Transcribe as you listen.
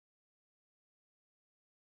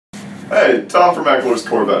Hey, Tom from Eckler's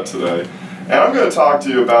Corvette today, and I'm going to talk to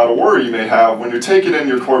you about a worry you may have when you're taking in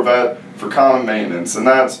your Corvette for common maintenance, and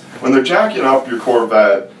that's when they're jacking up your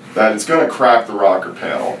Corvette that it's going to crack the rocker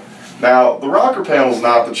panel. Now, the rocker panel is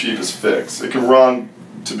not the cheapest fix. It can run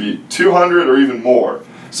to be $200 or even more.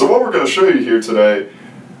 So what we're going to show you here today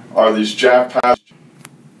are these jack pads.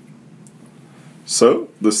 So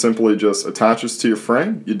this simply just attaches to your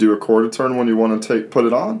frame. You do a quarter turn when you want to put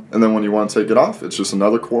it on, and then when you want to take it off, it's just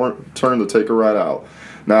another quarter turn to take it right out.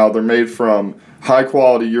 Now they're made from high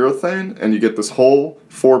quality urethane, and you get this whole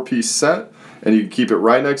 4-piece set, and you can keep it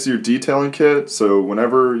right next to your detailing kit, so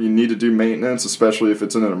whenever you need to do maintenance, especially if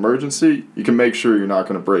it's in an emergency, you can make sure you're not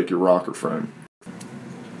going to break your rocker frame.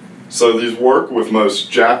 So these work with most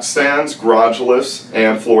jack stands, garage lifts,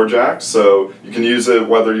 and floor jacks, so you can use it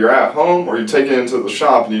whether you're at home or you take it into the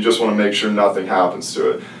shop and you just want to make sure nothing happens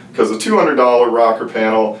to it. Because a $200 rocker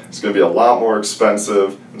panel is going to be a lot more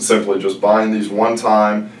expensive than simply just buying these one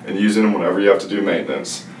time and using them whenever you have to do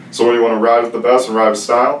maintenance. So when you want to ride with the best and ride with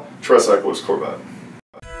style, trust Eckler's Corvette.